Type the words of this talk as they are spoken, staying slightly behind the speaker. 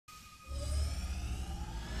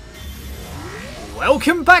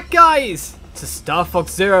Welcome back, guys, to Star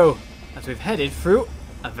Fox Zero, as we've headed through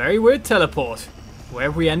a very weird teleport. Where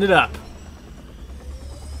have we ended up?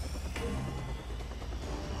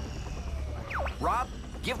 Rob,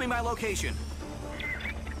 give me my location.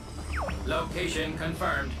 Location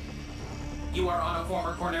confirmed. You are on a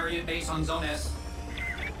former Cornerian base on Zone S.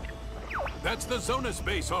 That's the Zonus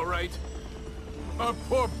base, all right. Our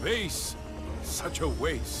poor base. Such a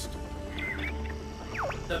waste.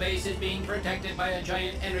 The base is being protected by a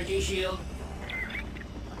giant energy shield.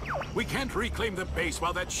 We can't reclaim the base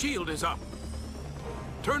while that shield is up.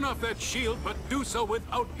 Turn off that shield, but do so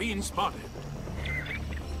without being spotted.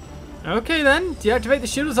 Okay then, deactivate the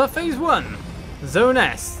shields of Phase 1. Zone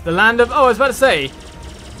S, the land of... Oh, I was about to say,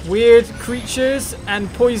 weird creatures and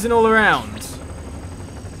poison all around.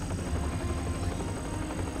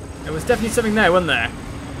 There was definitely something there, wasn't there?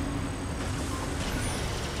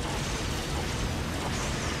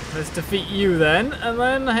 Let's defeat you then, and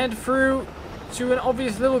then head through to an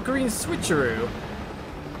obvious little green switcheroo.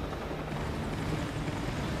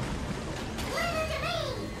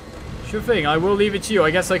 Sure thing, I will leave it to you.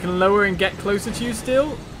 I guess I can lower and get closer to you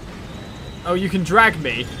still? Oh, you can drag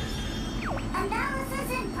me.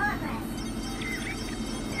 Analysis in progress.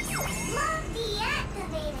 Lock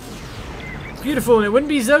deactivated. Beautiful, and it wouldn't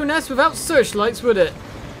be Zone S without searchlights, would it?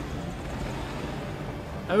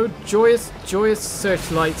 Oh, joyous, joyous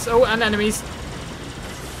searchlights. Oh, and enemies.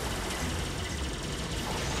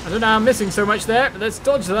 I don't know how I'm missing so much there, but let's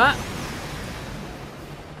dodge that.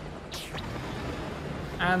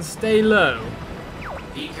 And stay low.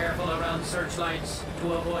 Be careful around searchlights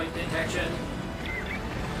to avoid detection.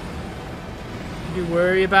 You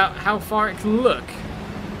worry about how far it can look.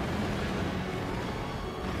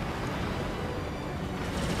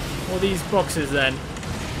 All these boxes then.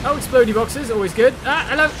 Oh, explodey boxes, always good. Ah,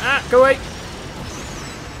 hello. Ah, go away.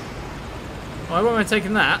 Why won't I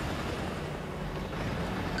taking that?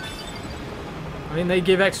 I mean, they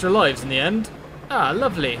give extra lives in the end. Ah,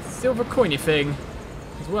 lovely. Silver coiny thing.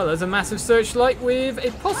 As well as a massive searchlight with a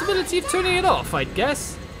possibility of turning it off, I'd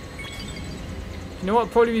guess. You know what?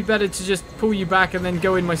 It'd probably be better to just pull you back and then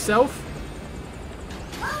go in myself.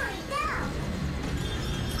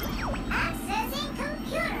 Accessing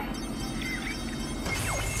computer.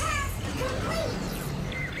 Task complete.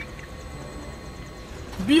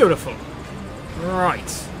 Beautiful.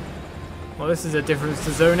 Right. Well, this is a difference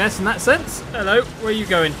to Zone S in that sense. Hello, where are you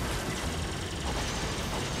going?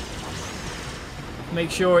 Make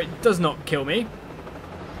sure it does not kill me.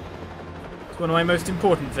 It's one of my most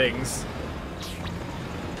important things.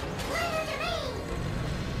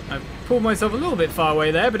 I've pulled myself a little bit far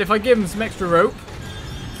away there, but if I give him some extra rope...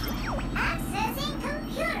 Accessing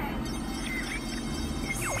computer.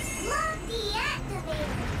 Lock deactivated.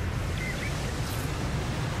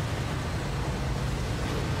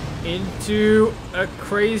 into a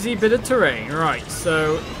crazy bit of terrain. Right,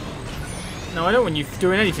 so... No, I don't want you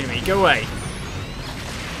doing anything to me. Go away.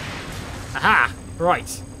 Aha!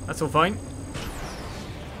 Right. That's all fine.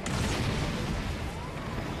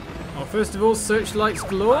 Well, first of all, searchlights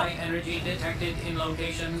galore. High energy detected in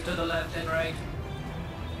locations to the left and right.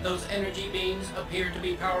 Those energy beams appear to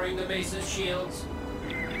be powering the base's shields.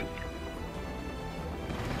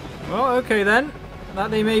 Well, okay then.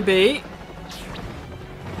 That they may be.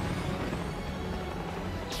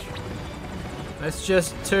 Let's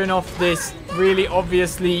just turn off this really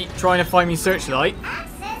obviously trying to find me searchlight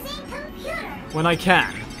when I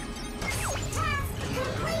can.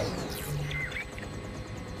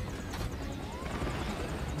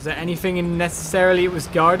 Is there anything in necessarily it was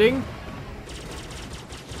guarding?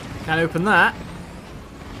 Can't open that.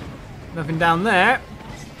 Nothing down there.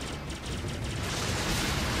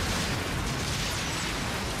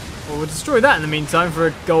 Well, we'll destroy that in the meantime for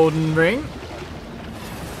a golden ring.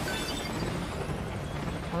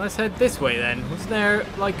 Well, let's head this way then. Was there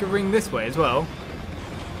like a ring this way as well?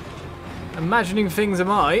 Imagining things am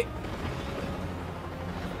I.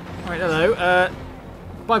 Right, hello.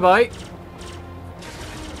 Bye-bye.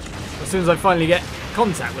 As soon as I finally get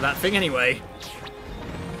contact with that thing anyway.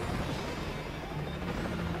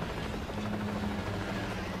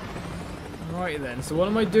 Right then, so what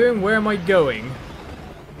am I doing? Where am I going?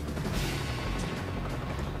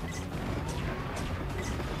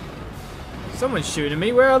 Someone's shooting at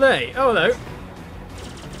me. Where are they? Oh, hello.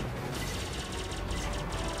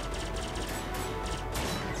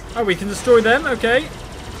 Oh, we can destroy them? Okay.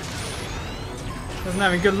 Wasn't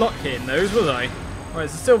having good luck hitting those, was I? Right,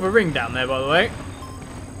 there's a silver ring down there, by the way.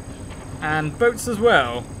 And boats as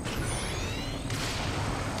well.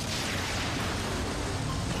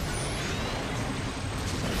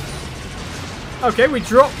 Okay, we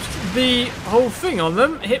dropped the whole thing on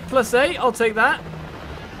them. Hit plus 8, I'll take that.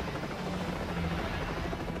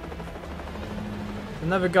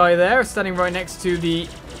 Another guy there, standing right next to the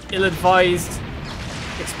ill-advised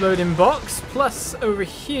exploding box. Plus, over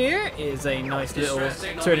here is a nice little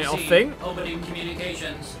turn it off thing. Opening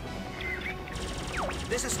communications.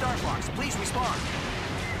 This is Star Fox. Please respond.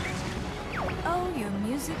 Oh, your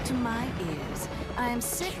music to my ears. I am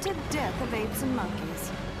sick to death of apes and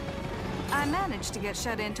monkeys. I managed to get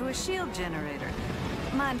shut into a shield generator.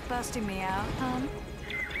 Mind busting me out, hon?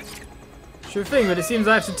 Sure thing, but it seems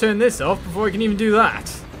I have to turn this off before I can even do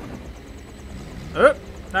that. Oh,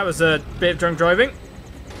 that was a bit of drunk driving.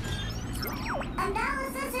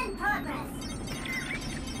 Analysis in progress.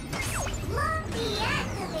 Lock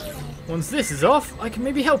deactivated. Once this is off, I can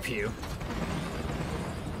maybe help you.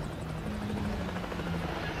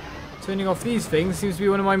 Turning off these things seems to be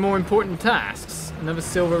one of my more important tasks. Another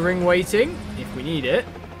silver ring waiting, if we need it.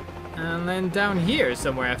 And then down here is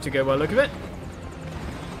somewhere I have to go by the look of it.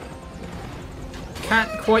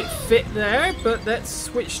 Can't quite fit there, but let's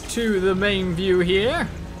switch to the main view here.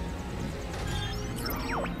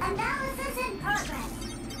 Analysis in progress.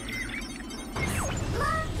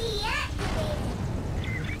 Lock deactivated.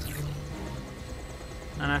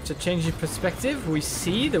 And after changing perspective, we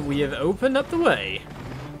see that we have opened up the way.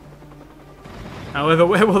 However,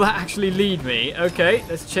 where will that actually lead me? Okay,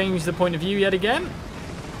 let's change the point of view yet again.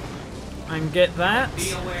 And get that.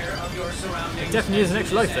 Be aware of your surroundings. Definitely is an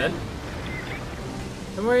extra life then.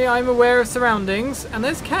 Don't worry, I'm aware of surroundings. And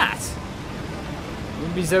there's Katt.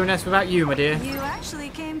 Wouldn't be Zone S without you, my dear. You actually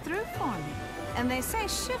came through for me. And they say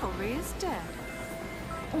chivalry is dead.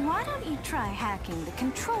 Why don't you try hacking the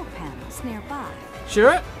control panels nearby?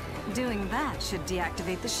 Sure. Doing that should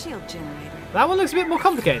deactivate the shield generator. That one looks a bit more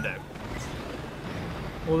complicated, though.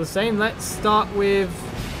 All the same, let's start with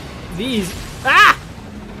these. Ah!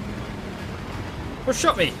 What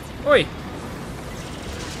shot me? Oi!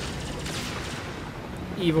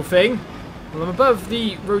 Evil thing. Well, I'm above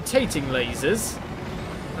the rotating lasers.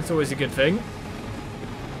 That's always a good thing.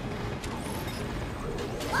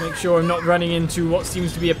 Make sure I'm not running into what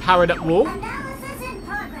seems to be a powered-up wall. Analysis in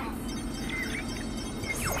progress.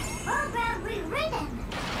 Program rewritten.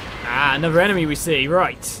 Ah, another enemy we see.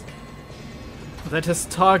 Right. Let us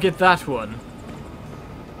target that one.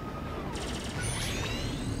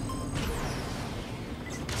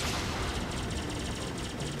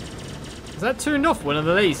 Has that turned off one of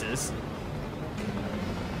the lasers?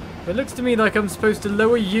 It looks to me like I'm supposed to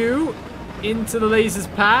lower you into the laser's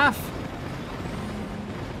path.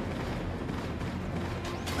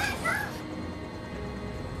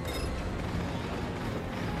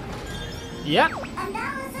 Yep.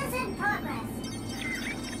 Analysis in progress.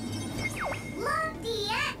 Lock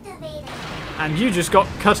deactivated. And you just got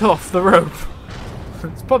cut off the rope.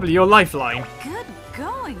 It's probably your lifeline. Good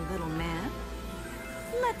going, little man.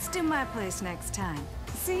 Let's do my place next time.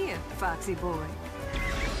 See ya, foxy boy.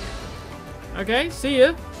 Okay, see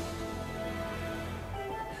ya.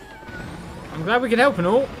 I'm glad we could help and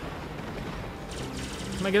all.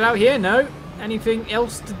 Can I get out here? No. Anything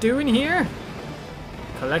else to do in here?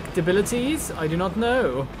 Collectabilities? I do not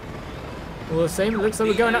know. All the same, it looks like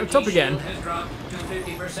we're going out the top again. Has dropped to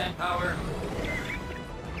 50% power.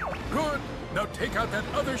 Good. Now take out that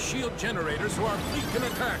other shield generator so our fleet can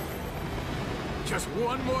attack. Just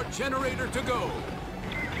one more generator to go.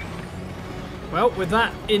 Well, with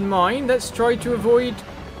that in mind, let's try to avoid...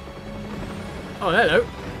 Oh, hello.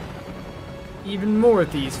 Even more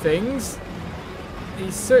of these things.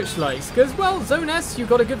 These searchlights. Because, well, Zone S, you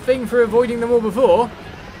got a good thing for avoiding them all before.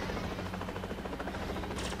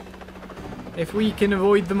 If we can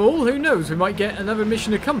avoid them all, who knows? We might get another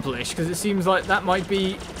mission accomplished, because it seems like that might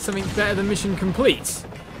be something better than mission complete.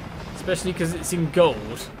 Especially because it's in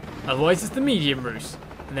gold. Otherwise, it's the medium route.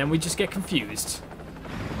 And then we just get confused.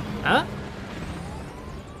 Huh?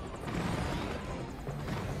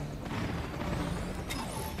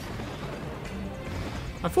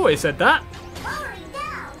 I thought it said that. Powering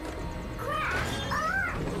down. Crash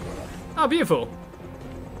on. Oh, beautiful.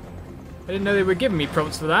 I didn't know they were giving me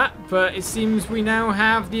prompts for that, but it seems we now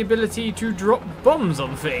have the ability to drop bombs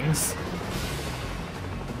on things.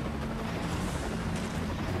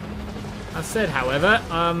 As said, however,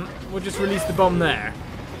 we'll just release the bomb there.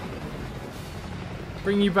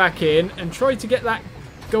 Bring you back in and try to get that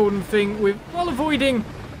golden thing with, while avoiding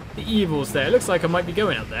the evils there. It looks like I might be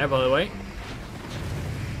going up there, by the way.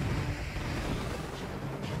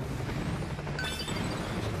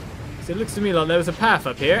 So it looks to me like there was a path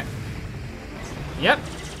up here. Yep.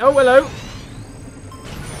 Oh, hello.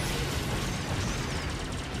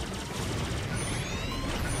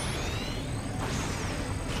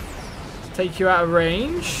 take you out of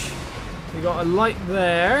range. We got a light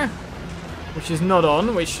there, which is not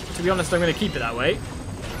on, which, to be honest, I'm going to keep it that way.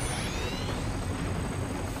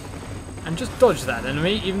 And just dodge that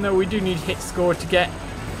enemy, even though we do need hit score to get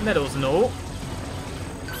medals and all.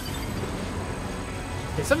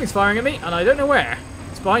 Okay, something's firing at me, and I don't know where.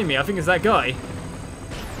 It's behind me, I think it's that guy.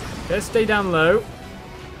 Okay, let's stay down low.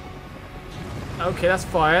 Okay, that's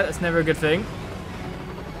fire, that's never a good thing.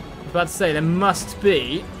 I was about to say, there must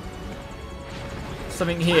be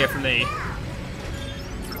something here for me.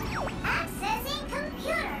 Accessing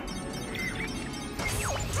computer.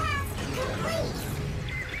 Task complete.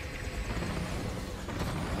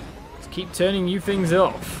 Let's keep turning you things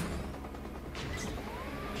off.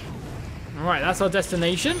 Alright, that's our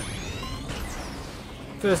destination.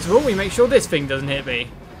 First of all, we make sure this thing doesn't hit me.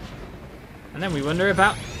 And then we wonder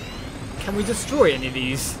about, can we destroy any of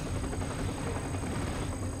these?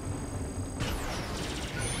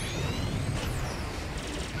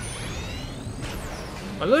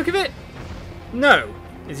 By the look of it, no,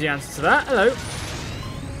 is the answer to that. Hello.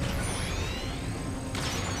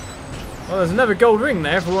 Well, there's another gold ring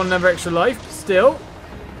there for one another extra life, but still.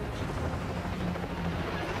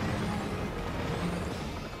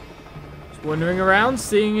 Just wandering around,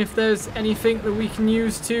 seeing if there's anything that we can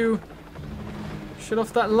use to shut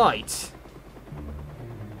off that light.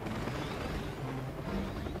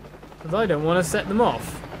 Because I don't want to set them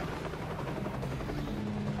off.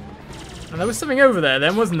 And there was something over there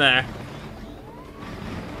then, wasn't there?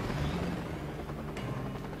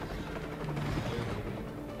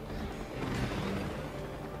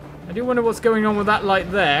 I do wonder what's going on with that light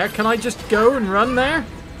there. Can I just go and run there?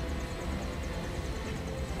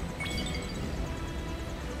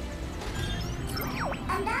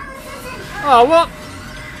 Oh, what?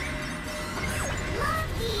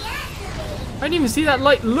 I didn't even see that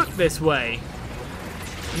light look this way.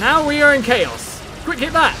 Now we are in chaos. Quick,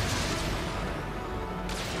 hit that.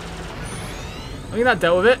 I think that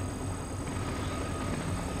dealt with it.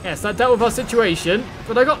 Yes, that dealt with our situation.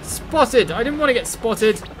 But I got spotted. I didn't want to get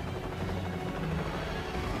spotted.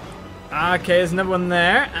 Okay, there's another one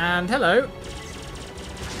there. And hello.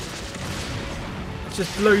 Let's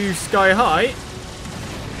just blow you sky high.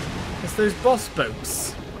 It's those boss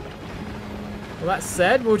boats. Well, that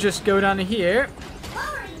said, we'll just go down here.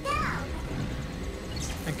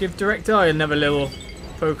 And give Direct Eye another little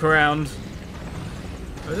poke around.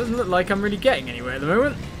 It doesn't look like I'm really getting anywhere at the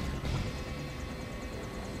moment.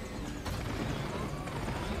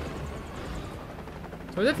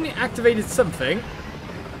 So I definitely activated something,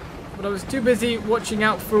 but I was too busy watching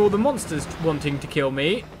out for all the monsters wanting to kill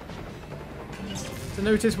me to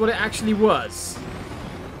notice what it actually was.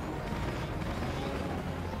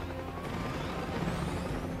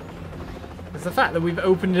 It's the fact that we've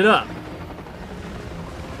opened it up.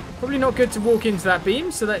 Probably not good to walk into that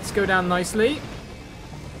beam, so let's go down nicely.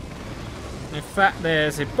 In fact,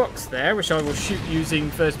 there's a box there, which I will shoot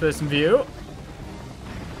using first-person view.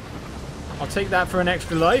 I'll take that for an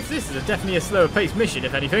extra life. This is definitely a slower-paced mission,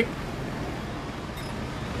 if anything.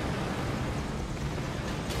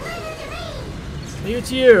 Leave it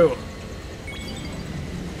to you.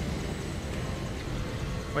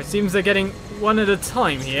 Well, it seems they're getting one at a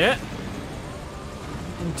time here.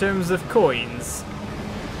 In terms of coins.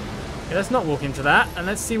 Okay, let's not walk into that, and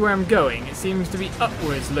let's see where I'm going. It seems to be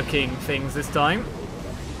upwards looking things this time.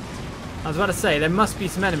 I was about to say, there must be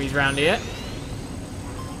some enemies around here.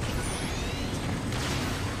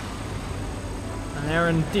 And there are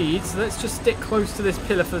indeed, so let's just stick close to this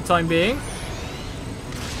pillar for the time being.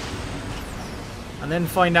 And then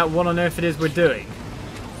find out what on earth it is we're doing.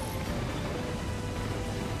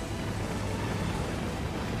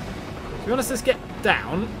 To be honest, let's get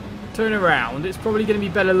down. Turn around. It's probably going to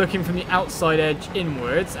be better looking from the outside edge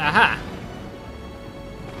inwards. Aha!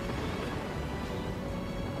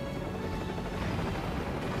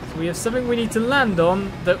 So we have something we need to land on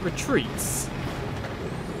that retreats.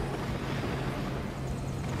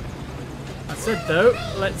 That said though,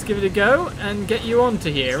 let's give it a go and get you onto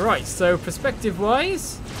here. Right, so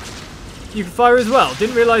perspective-wise, you can fire as well.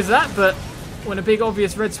 Didn't realise that, but when a big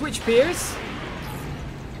obvious red switch appears,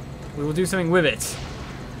 we will do something with it.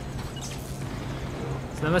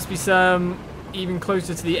 There must be some even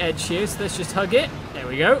closer to the edge here, so let's just hug it. There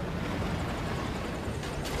we go.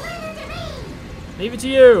 Leave it to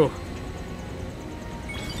you.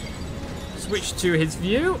 Switch to his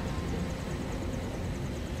view.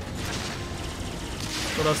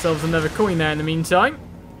 Got ourselves another coin there in the meantime.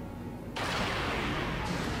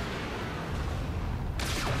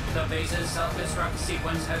 The base's self-destruct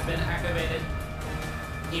sequence has been activated.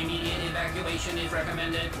 Immediate evacuation is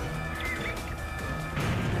recommended.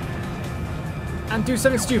 and do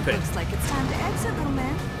something stupid. Looks like it's time to exit, little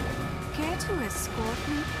man. Care to escort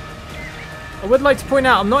me? I would like to point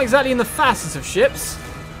out I'm not exactly in the fastest of ships.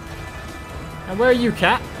 And where are you,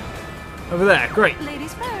 Katt? Over there, great.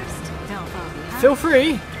 Ladies first. Don't fall behind. Feel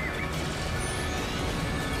free.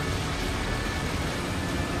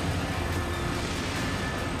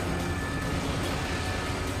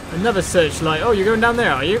 Another searchlight. Oh, you're going down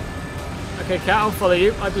there, are you? Okay, Katt, I'll follow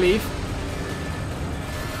you, I believe.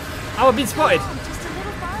 Oh, I've been spotted. Oh, just a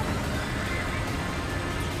little farther.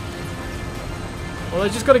 Well, I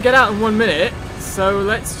just got to get out in 1 minute. So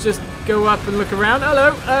let's just go up and look around.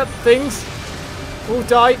 Hello, things. All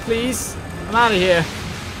die, please. I'm out of here.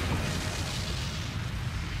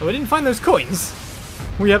 Oh, I didn't find those coins.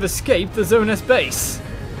 We have escaped the Zone S base.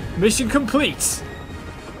 Mission complete.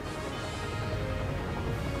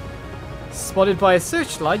 Spotted by a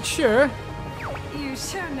searchlight, sure. You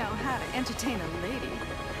sure know how to entertain a lady.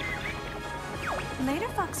 Later,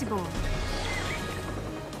 Foxy boy.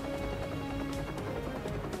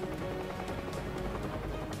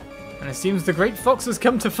 And it seems the Great Fox has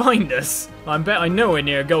come to find us. I bet I know we're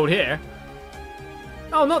near gold here.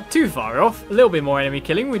 Oh, not too far off. A little bit more enemy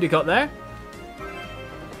killing we got there.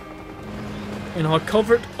 In our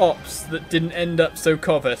covert ops that didn't end up so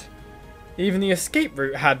covert. Even the escape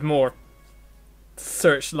route had more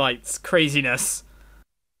searchlights. Craziness.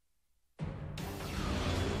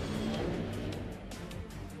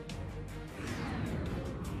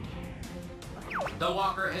 The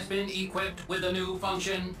walker has been equipped with a new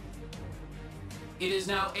function. It is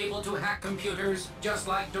now able to hack computers, just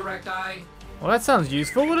like DirectEye. Well, that sounds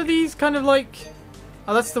useful. What are these kind of like...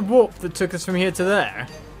 Oh, that's the warp that took us from here to there.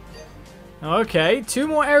 Okay, 2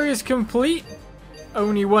 more areas complete.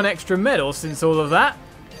 Only 1 extra medal since all of that.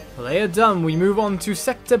 Well, they are done. We move on to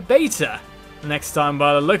Sector Beta. Next time,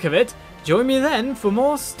 by the look of it, join me then for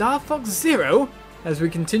more Star Fox Zero as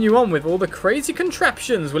we continue on with all the crazy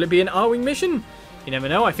contraptions. Will it be an R-Wing mission? You never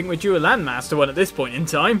know. I think we're due a Landmaster one at this point in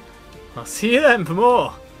time. I'll see you then for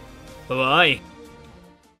more. Bye-bye.